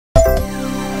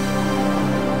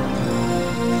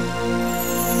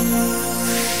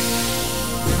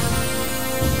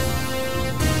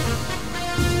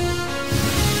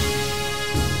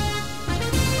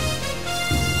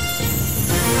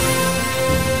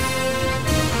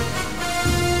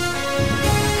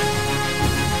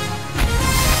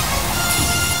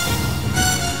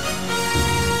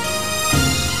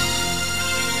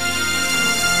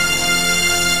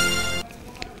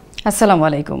আসসালামু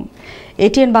আলাইকুম।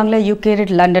 ATN বাংলা ইউকের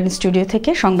লন্ডন স্টুডিও থেকে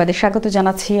সংবাদে স্বাগত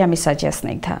জানাচ্ছি আমি সাজিয়া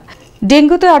স্নিগ্ধা।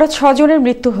 ডেঙ্গুতে আরও 6 জনের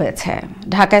মৃত্যু হয়েছে।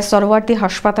 ঢাকায় সরওয়ার্দী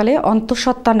হাসপাতালে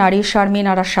অন্তঃসত্ত্বা নারী শারমিন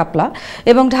আরা শাপলা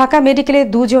এবং ঢাকা মেডিকেলে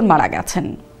 2 জন মারা গেছেন।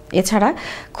 এছাড়া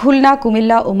খুলনা,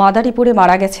 কুমিল্লা ও মাদারীপুরে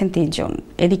মারা গেছেন 3 জন।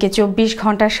 এদিকে 24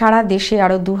 ঘন্টায় সারা দেশে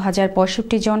আরও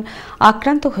 2065 জন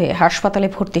আক্রান্ত হয়ে হাসপাতালে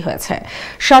ভর্তি হয়েছে।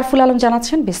 শরফুল আলম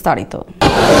জানাচ্ছেন বিস্তারিত।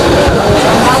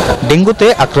 ডেঙ্গুতে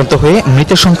আক্রান্ত হয়ে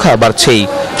মৃতের সংখ্যা বাড়ছেই।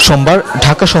 সোমবার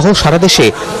ঢাকা সহ সারা দেশে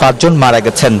 5 জন মারা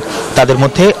গেছেন। তাদের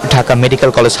মধ্যে ঢাকা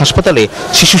মেডিকেল কলেজ হাসপাতালে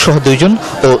শিশুসহ 2 জন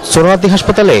ও সোহরাওয়ার্দী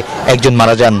হাসপাতালে 1 জন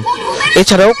মারা যান।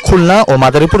 এছাড়াও খুলনা ও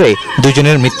মাদারীপুরে 2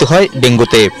 জনের মৃত্যু হয়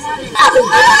ডেঙ্গুতে।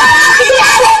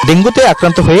 ডেঙ্গুতে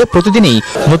আক্রান্ত হয়ে প্রতিদিনই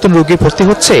নতুন রোগী ভর্তি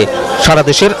হচ্ছে সারা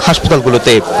দেশের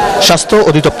হাসপাতালগুলোতে। স্বাস্থ্য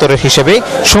অধিদপ্তরের হিসেবে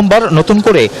সোমবার নতুন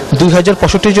করে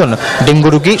 2065 জন ডেঙ্গু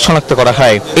রোগী শনাক্ত করা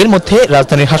হয়। এর মধ্যে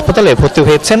রাজধানীর হাসপাতালে ভর্তি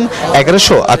হয়েছেন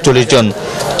 1148 জন।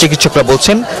 চিকিৎসকরা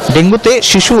বলছেন, ডেঙ্গুতে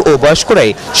শিশু ও বয়স্করাই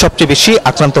সবচেয়ে বেশি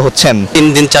আক্রান্ত হচ্ছেন। 3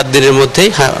 দিন 4 দিনের মধ্যেই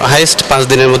হাইয়েস্ট 5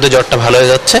 দিনের মধ্যে জ্বরটা ভালো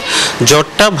হয়ে যাচ্ছে।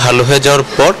 জ্বরটা ভালো হয়ে যাওয়ার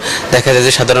পর দেখা যায়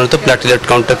যে সাধারণত প্ল্যাটিলেট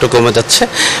কাউন্টটা একটু কমে যাচ্ছে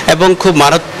এবং খুব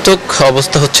মারাত্মক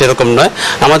অবস্থা হচ্ছে এরকম নয়।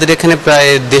 আমাদের এখানে প্রায়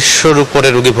 150-র উপরে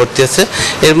রোগী ভর্তি আছে।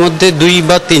 এর মধ্যে 2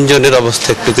 বা 3 জনের অবস্থা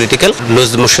একটু ক্রিটিক্যাল।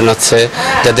 লুজ মোশন আছে,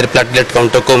 যাদের প্ল্যাটিলেট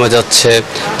কাউন্টটা কমে যাচ্ছে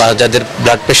বা যাদের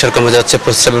ব্লাড প্রেশার কমে যাচ্ছে,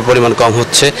 প্রস্রাবের পরিমাণ কম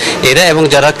হচ্ছে, এরা এবং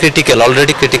যারা ক্রিটিক্যাল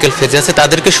অলরেডি ক্রিটিক্যাল ফেজে আছে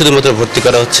তাদেরকে শুধুমাত্র ভর্তি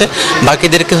করা হচ্ছে।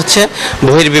 বাকিদেরকে হচ্ছে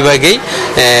বহির্বিভাগেই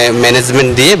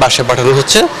ম্যানেজমেন্ট দিয়ে বাসায় পাঠানো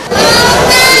হচ্ছে।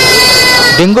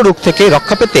 ডেঙ্গু রোগ থেকে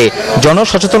রক্ষা পেতে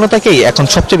জনসচেতনতাকেই এখন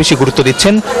সবচেয়ে বেশি গুরুত্ব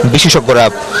দিচ্ছেন বিশেষজ্ঞরা।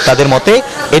 তাদের মতে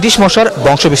এডিস মশার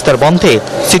বংশবিস্তার বন্ধে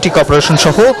সিটি কর্পোরেশন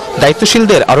সহ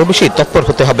দায়িত্বশীলদের আরো বেশি তৎপর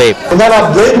হতে হবে।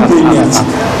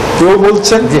 কেউ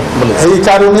বলছেন এই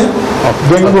কারণে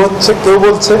ডেঙ্গু হচ্ছে, কেউ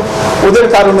বলছে ওদের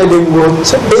কারণে ডেঙ্গু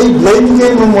হচ্ছে। এই ব্লেম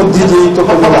গেমের মধ্যে যেই তো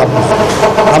কোনো লাভ নেই।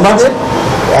 আমাদের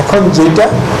এখন যেটা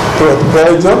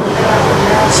প্রয়োজন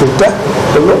সেটা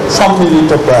হলো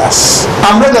সম্মিলিত প্রয়াস।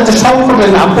 আমরা যাতে সংকটে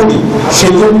না পড়ি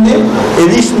সেজন্য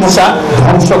এডিস মশা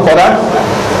ধ্বংস করার,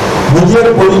 নিজের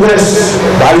পরিবেশ,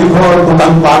 বাড়িঘর,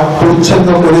 দোকানপাট পরিচ্ছন্ন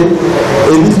করে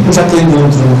এডিস মশাকে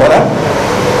নিয়ন্ত্রণ করা।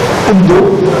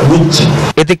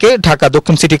 এদিকে ঢাকা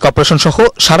দক্ষিণ সিটি কর্পোরেশন সহ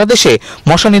সারা দেশে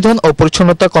মশা নিধন ও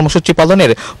পরিচ্ছন্নতা কর্মসূচি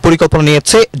পালনের পরিকল্পনা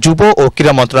নিয়েছে যুব ও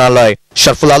ক্রীড়া মন্ত্রণালয়।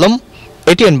 শরফুল আলম,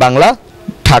 ATN বাংলা,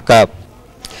 ঢাকা।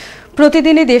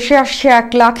 প্রতিদিনই দেশে আসছে 1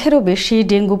 লাখেরও বেশি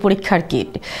ডেঙ্গু পরীক্ষার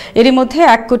কিট। এরই মধ্যে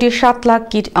 1,07,00,000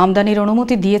 কিট আমদানির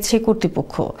অনুমতি দিয়েছে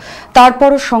কর্তৃপক্ষ।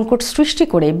 তারপরও সংকট সৃষ্টি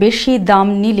করে বেশি দাম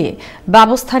নিলে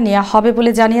ব্যবস্থা নেওয়া হবে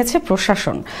বলে জানিয়েছে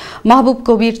প্রশাসন। মাহবুব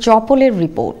কবির চপলের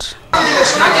রিপোর্ট।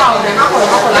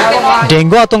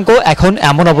 ডেঙ্গু আতঙ্ক এখন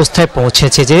এমন অবস্থায়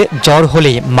পৌঁছেছে যে জ্বর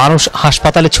হলেই মানুষ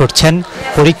হাসপাতালে ছুটছেন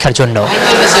পরীক্ষার জন্য।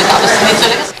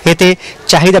 এতে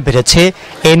চাহিদা বেড়েছে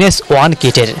NS1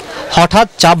 কিটের। হঠাৎ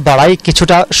চাপ বাড়ায়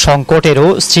কিছুটা সংকটেরও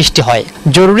সৃষ্টি হয়।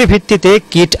 জরুরি ভিত্তিতে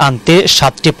কিট আনতে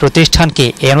 7টি প্রতিষ্ঠানকে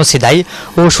NOC দেয়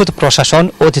ওষুধ প্রশাসন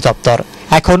অধিদপ্তর।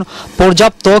 এখন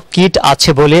পর্যাপ্ত কিট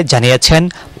আছে বলে জানিয়েছেন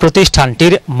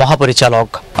প্রতিষ্ঠানটির মহাপরিচালক।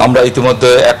 আমরা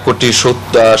ইতিমধ্যে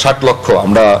 1,60,00,000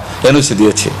 আমরা NOC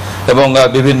দিয়েছি এবং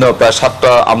বিভিন্ন প্রায়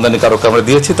 7টা আমদানিকারককে আমরা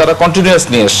দিয়েছি। তারা কন্টিনিউয়াস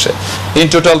নিয়ে এসছে। ইন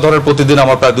টোটাল ধরেন প্রতিদিন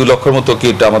আমার প্রায় 2 লক্ষের মতো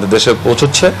কিট আমাদের দেশে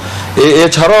পৌঁছচ্ছে।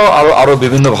 এছাড়াও আরো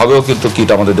বিভিন্নভাবেও কিন্তু কিট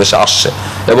আমাদের দেশে আসছে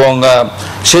এবং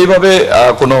সেইভাবে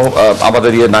কোনো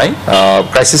আমাদের নাই,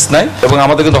 ক্রাইসিস নাই। এবং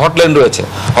আমাদের কিন্তু হটলাইন রয়েছে।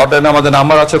 হটলাইনে আমাদের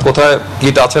নাম্বার আছে, কোথায়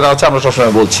কিট আছে না আছে আমরা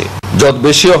সবসময় বলছি। যত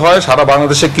বেশিও হয় সারা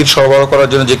বাংলাদেশে কিট সরবরাহ করার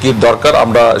জন্য যে কিট দরকার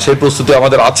আমরা সেই প্রস্তুতি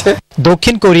আমাদের আছে।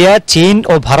 দক্ষিণ কোরিয়া, চীন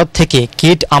ও ভারত থেকে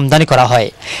কিট আমদানি করা হয়।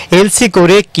 LC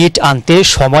করে কিট আনতে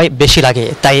সময় বেশি লাগে,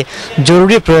 তাই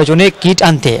জরুরি প্রয়োজনে কিট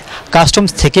আনতে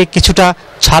কাস্টমস থেকে কিছুটা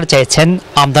ছাড় চাইছেন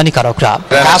আমদানিকারকরা।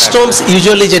 কাস্টমস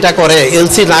ইউজুয়ালি যেটা করে,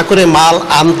 LC না করে মাল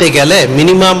আনতে গেলে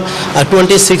মিনিমাম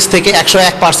 26 থেকে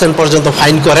 101% পর্যন্ত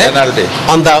ফাইন করে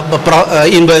অন দ্য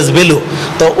ইনভয়েস ভ্যালু।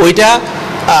 তো ওইটা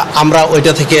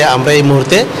থেকে আমরা এই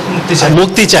মুহূর্তে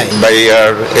মুক্তি চাই।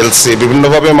 বাইয়ার LC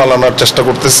বিভিন্নভাবে মাল আনার চেষ্টা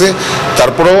করতেছে।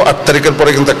 তারপরেও 8 তারিখের পরে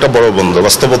কিন্তু একটা বড় বন্ধ।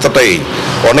 বাস্তবতাটাই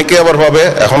অনেকে আবার ভাবে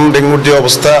এখন ডেঙ্গুর যে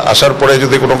অবস্থা আসার পরে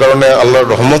যদি কোনো কারণে আল্লাহর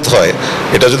রহমত হয়,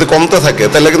 এটা যদি কমতে থাকে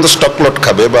তাহলে কিন্তু স্টক লট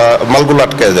খাবে বা মালগুলো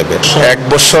আটকে যাবে। 1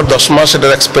 বছর 10 মাস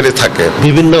এটার এক্সপায়ারি থাকে।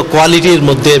 বিভিন্ন কোয়ালিটির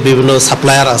মধ্যে বিভিন্ন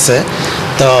সাপ্লায়ার আছে,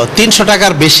 তো 300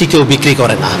 টাকার বেশি কেউ বিক্রি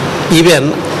করে না। ইভেন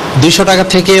 200 টাকা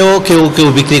থেকেও কেউ কেউ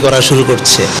বিক্রি করা শুরু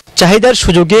করছে। চাহিদার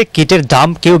সুযোগে কিটের দাম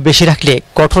কেউ বেশি রাখলে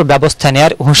কঠোর ব্যবস্থা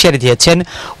নেওয়ার হুঁশিয়ারি দিয়েছেন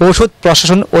ঔষধ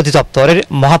প্রশাসন অধিদপ্তরের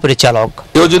মহাপরিচালক।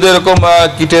 কেউ যদি এরকম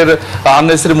কিটের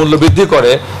আননেসেসারি মূল্য বৃদ্ধি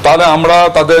করে তাহলে আমরা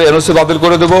তাদের এনওসি বাতিল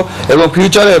করে দেব এবং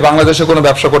ফিউচারে বাংলাদেশে কোনো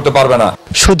ব্যবসা করতে পারবে না।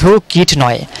 শুধু কিট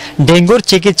নয়, ডেঙ্গুর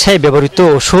চিকিৎসায় ব্যবহৃত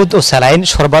ওষুধ ও স্যালাইন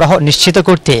সরবরাহ নিশ্চিত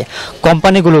করতে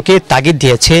কোম্পানিগুলোকে তাগিদ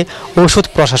দিয়েছে ঔষধ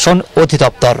প্রশাসন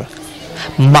অধিদপ্তর।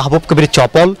 মাহবুব কবির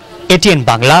চপল, এটিএন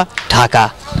বাংলা, ঢাকা।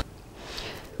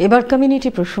 এবার কমিউনিটি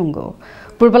প্রসঙ্গ।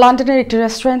 পূর্ব লন্ডনের একটি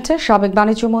রেস্টুরেন্টে সাবেক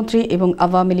বাণিজ্য মন্ত্রী এবং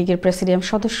আওয়ামী লীগের প্রেসিডিয়াম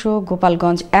সদস্য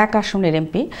গোপালগঞ্জ 1 আসনের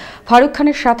এমপি ফারুক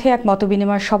খানের সাথে এক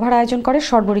মতবিনিময় সভার আয়োজন করে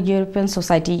সর্বরিক ইউরোপিয়ান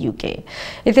সোসাইটি ইউকে।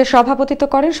 এতে সভাপতিত্ব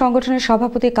করেন সংগঠনের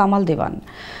সভাপতি কামাল দেওয়ান।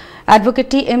 Advocate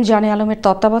TM. জানে আলমের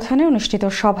তত্ত্বাবধানে অনুষ্ঠিত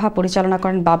সভা পরিচালনা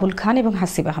করেন বাবুল খান এবং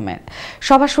হাসিব আহমেদ।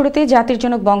 সভা শুরুতেই জাতির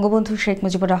জনক বঙ্গবন্ধু শেখ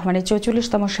মুজিবুর রহমানের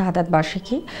 44তম শাহাদাত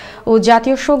বার্ষিকী ও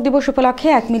জাতীয় শোক দিবস উপলক্ষে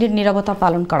 1 মিনিট নীরবতা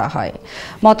পালন করা হয়।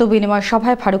 মতবিনিময়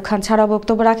সভায় ফারুক খান ছাড়াও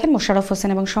বক্তব্য রাখেন মোশাররফ হোসেন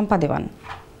এবং শম্পা দেওয়ান।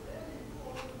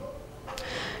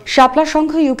 শাপলা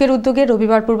সংঘ ইউকের উদ্যোগে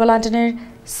রবিবার পূর্ব লন্ডনের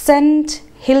সেন্ট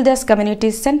হিলডাস কমিউনিটি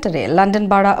সেন্টারে লন্ডন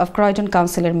বারা অফ ক্রয়টন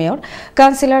কাউন্সিলের মেয়র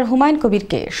কাউন্সিলর হুমায়ুন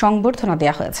কবিরকে সংবর্ধনা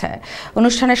দেওয়া হয়েছে।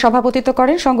 অনুষ্ঠানে সভাপতিত্ব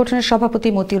করেন সংগঠনের সভাপতি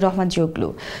মতিউর রহমান জগলু।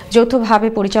 যৌথভাবে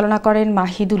পরিচালনা করেন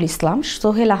মাহিদুল ইসলাম,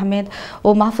 সোহেল আহমেদ ও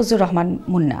মাহফুজুর রহমান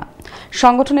মুন্না।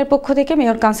 সংগঠনের পক্ষ থেকে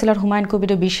মেয়র কাউন্সিলর হুমায়ুন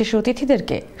কবিরের বিশেষ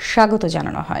অতিথিদেরকে স্বাগত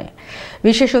জানানো হয়।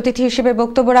 বিশেষ অতিথি হিসেবে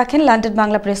বক্তব্য রাখেন লন্ডন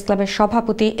বাংলা প্রেস ক্লাবের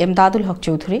সভাপতি এমদাদুল হক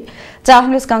চৌধুরী,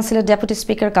 চাহমিস কাউন্সিলের deputy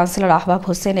speaker councillor Ahbab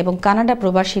Hossain এবং কানাডা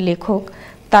প্রবাসী লেখক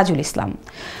তাজুল ইসলাম।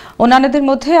 অন্যান্যদের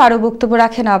মধ্যে আরও বক্তব্য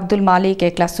রাখেন আব্দুল মালিক,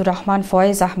 একলাসুর রহমান,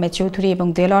 ফয়েজ আহমেদ চৌধুরী এবং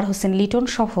দেলোয়ার হোসেন লিটন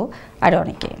সহ আরও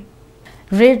অনেকে।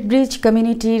 রেড ব্রিজ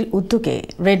কমিউনিটির উদ্যোগে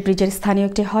রেড ব্রিজের স্থানীয়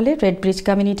একটি হলে রেড ব্রিজ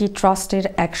কমিউনিটি ট্রাস্টের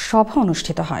এক সভা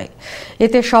অনুষ্ঠিত হয়।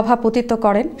 এতে সভাপতিত্ব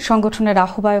করেন সংগঠনের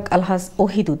আহ্বায়ক আলহাজ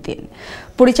ওহিদুদ্দিন,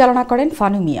 পরিচালনা করেন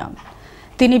ফানু মিয়া।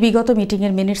 তিনি বিগত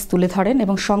মিটিংয়ের মিনিটস তুলে ধরেন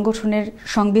এবং সংগঠনের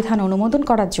সংবিধান অনুমোদন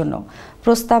করার জন্য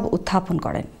প্রস্তাব উত্থাপন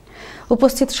করেন।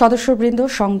 উপস্থিত সদস্যবৃন্দ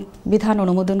সংবিধান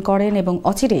অনুমোদন করেন এবং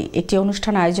অচিরেই একটি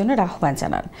অনুষ্ঠান আয়োজনের আহ্বান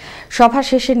জানান। সভা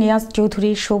শেষে নিয়াজ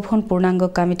চৌধুরী শোভন পূর্ণাঙ্গ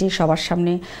কমিটি সবার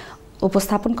সামনে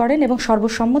উপস্থাপন করেন এবং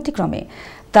সর্বসম্মতিক্রমে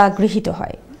তা গৃহীত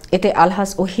হয়। এতে আলহাজ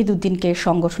ওহিদুদ্দিনকে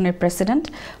সংগঠনের প্রেসিডেন্ট,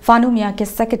 ফানু মিয়াকে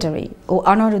সেক্রেটারি ও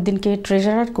আনোয়ার উদ্দিনকে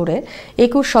ট্রেজারার করে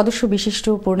 21 সদস্য বিশিষ্ট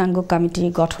পূর্ণাঙ্গ কমিটি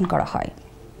গঠন করা হয়।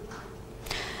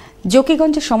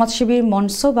 জকিগঞ্জে সমাজসেবী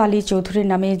মনসুব আলী চৌধুরীর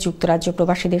নামে যুক্তরাজ্য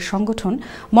প্রবাসীদের সংগঠন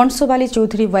মনসুব আলী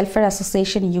চৌধুরী ওয়েলফেয়ার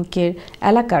অ্যাসোসিয়েশন ইউকের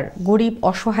এলাকার গরিব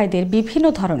অসহায়দের বিভিন্ন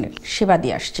ধরনের সেবা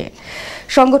দিয়ে আসছে।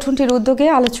 সংগঠনটির উদ্যোগে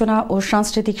আলোচনা ও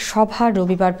সাংস্কৃতিক সভা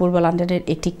রবিবার পূর্ব লন্ডনের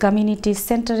একটি কমিউনিটি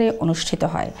সেন্টারে অনুষ্ঠিত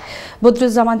হয়।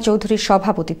 বদরুজ্জামান চৌধুরীর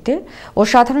সভাপতিত্বে ও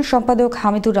সাধারণ সম্পাদক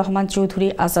হামিদুর রহমান চৌধুরী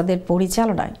আজাদের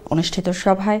পরিচালনায় অনুষ্ঠিত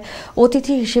সভায়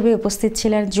অতিথি হিসেবে উপস্থিত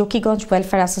ছিলেন জকিগঞ্জ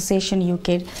ওয়েলফেয়ার অ্যাসোসিয়েশন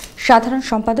ইউকের সাধারণ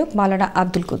সম্পাদক মাওলানা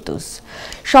আব্দুল কুদ্দুস।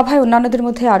 সভায় অন্যান্যদের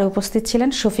মধ্যে আরও উপস্থিত ছিলেন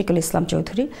শফিকুল ইসলাম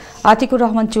চৌধুরী, আতিকুর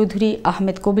রহমান চৌধুরী,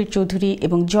 আহমেদ কবির চৌধুরী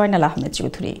এবং জয়নাল আহমেদ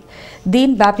চৌধুরী।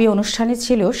 দিনব্যাপী অনুষ্ঠানে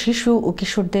ছিল শিশু ও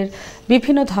কিশোরদের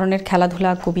বিভিন্ন ধরনের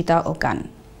খেলাধুলা, কবিতা ও গান।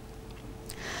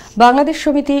 বাংলাদেশ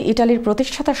সমিতি ইটালির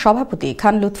প্রতিষ্ঠাতা সভাপতি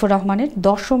খান লুৎফর রহমানের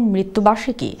 10ম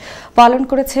মৃত্যুবার্ষিকী পালন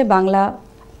করেছে বাংলা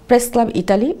প্রেস ক্লাব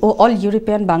ইটালি ও all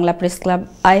European Bangla press club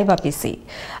আইএবাপিসি।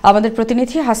 আমাদের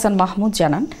প্রতিনিধি হাসান মাহমুদ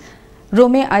জানান,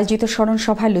 রোমে আয়োজিত স্মরণ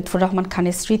সভায় লুৎফর রহমান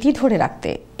খানের স্মৃতি ধরে রাখতে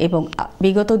এবং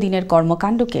বিগত দিনের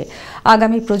কর্মকাণ্ডকে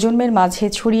আগামী প্রজন্মের মাঝে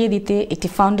ছড়িয়ে দিতে একটি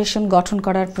ফাউন্ডেশন গঠন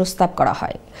করার প্রস্তাব করা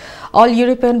হয়। All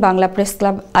European Bangla press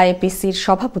club আইএপিসির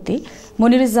সভাপতি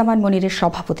মনিরুজ্জামান মনিরের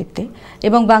সভাপতিত্বে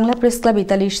এবং বাংলা প্রেস ক্লাব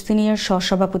ইতালির সিনিয়র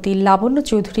সহসভাপতি লাবণ্য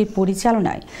চৌধুরীর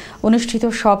পরিচালনায় অনুষ্ঠিত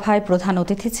সভায় প্রধান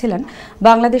অতিথি ছিলেন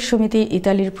বাংলাদেশ সমিতি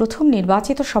ইতালির প্রথম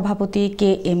নির্বাচিত সভাপতি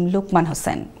কে.এম. লোকমান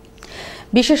হোসেন।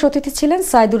 বিশেষ অতিথি ছিলেন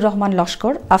সাইদুর রহমান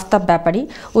লস্কর, আফতাব ব্যাপারী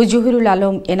ও জহিরুল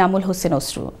আলম, এনামুল হোসেন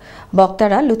অশ্রু।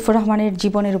 বক্তারা লুৎফর রহমানের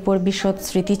জীবনের উপর বিশদ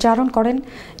স্মৃতিচারণ করেন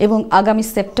এবং আগামী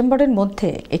সেপ্টেম্বরের মধ্যে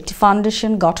একটি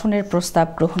ফাউন্ডেশন গঠনের প্রস্তাব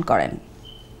গ্রহণ করেন।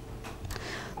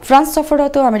 ফ্রান্স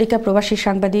সফররত আমেরিকা প্রবাসী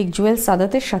সাংবাদিক জুয়েল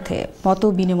সাদাতের সাথে মত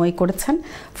বিনিময় করেছেন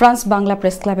ফ্রান্স বাংলা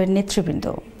প্রেস ক্লাবের নেতৃবৃন্দ।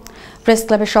 প্রেস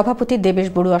ক্লাবের সভাপতি দেবেশ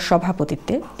বড়ুয়ার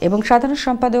সভাপতিত্বে এবং সাধারণ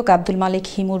সম্পাদক আব্দুল মালিক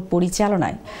হিমুর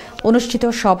পরিচালনায় অনুষ্ঠিত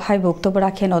সভায় বক্তব্য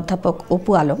রাখেন অধ্যাপক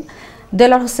অপু আলম,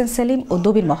 দেলোয়ার হোসেন সেলিম ও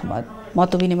দবির মোহাম্মদ।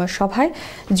 মতবিনিময় সভায়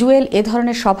জুয়েল এ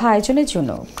ধরনের সভা আয়োজনের জন্য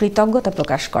কৃতজ্ঞতা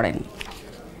প্রকাশ করেন।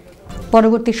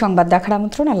 পরবর্তী সংবাদ দেখার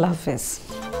আমন্ত্রণ। আল্লাহ হাফেজ।